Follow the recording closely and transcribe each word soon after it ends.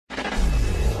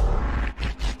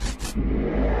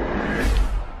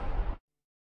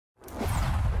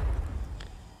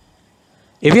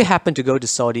If you happen to go to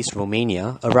Southeast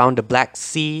Romania, around the Black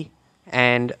Sea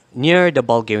and near the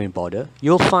Bulgarian border,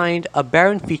 you'll find a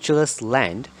barren featureless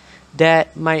land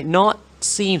that might not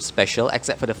seem special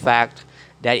except for the fact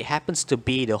that it happens to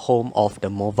be the home of the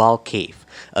Movile Cave,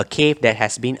 a cave that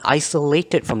has been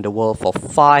isolated from the world for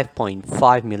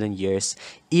 5.5 million years,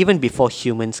 even before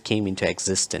humans came into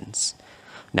existence.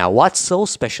 Now, what's so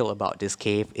special about this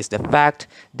cave is the fact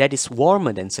that it's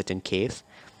warmer than certain caves,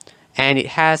 and it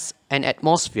has an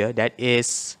atmosphere that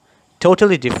is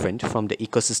totally different from the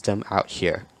ecosystem out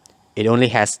here. It only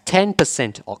has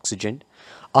 10% oxygen,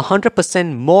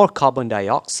 100% more carbon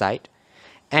dioxide,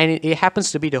 and it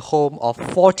happens to be the home of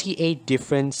 48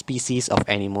 different species of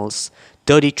animals,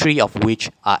 33 of which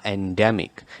are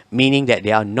endemic, meaning that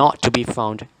they are not to be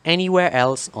found anywhere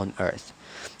else on Earth.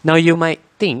 Now you might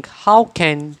think, how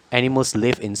can animals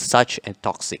live in such a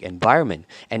toxic environment,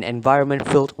 an environment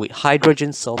filled with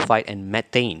hydrogen sulfide and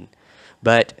methane?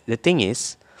 But the thing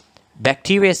is,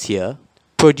 bacteria here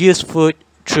produce food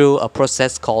through a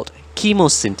process called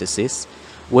chemosynthesis,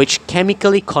 which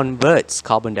chemically converts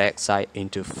carbon dioxide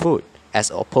into food, as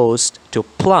opposed to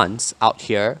plants out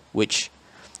here which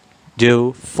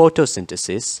do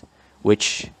photosynthesis,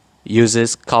 which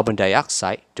uses carbon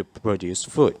dioxide to produce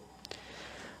food.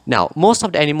 Now, most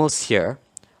of the animals here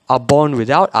are born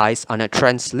without eyes and are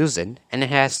translucent, and it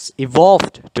has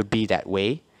evolved to be that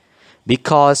way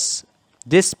because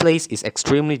this place is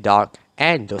extremely dark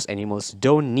and those animals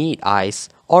don't need eyes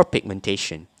or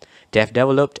pigmentation. They have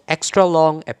developed extra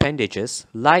long appendages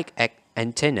like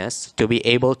antennas to be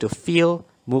able to feel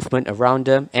movement around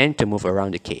them and to move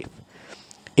around the cave.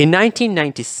 In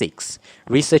 1996,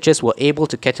 researchers were able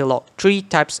to catalog 3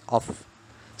 types of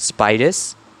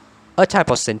spiders, a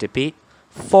type of centipede,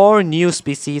 4 new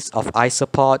species of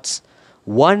isopods,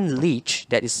 1 leech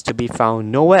that is to be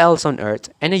found nowhere else on Earth,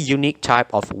 and a unique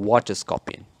type of water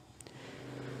scorpion.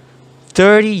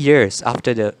 30 years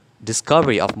after the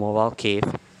discovery of Movile Cave,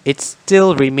 it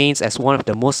still remains as one of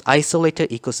the most isolated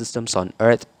ecosystems on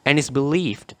Earth and is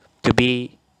believed to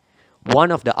be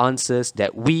one of the answers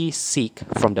that we seek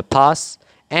from the past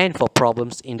and for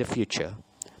problems in the future.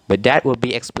 But that will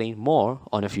be explained more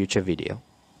on a future video.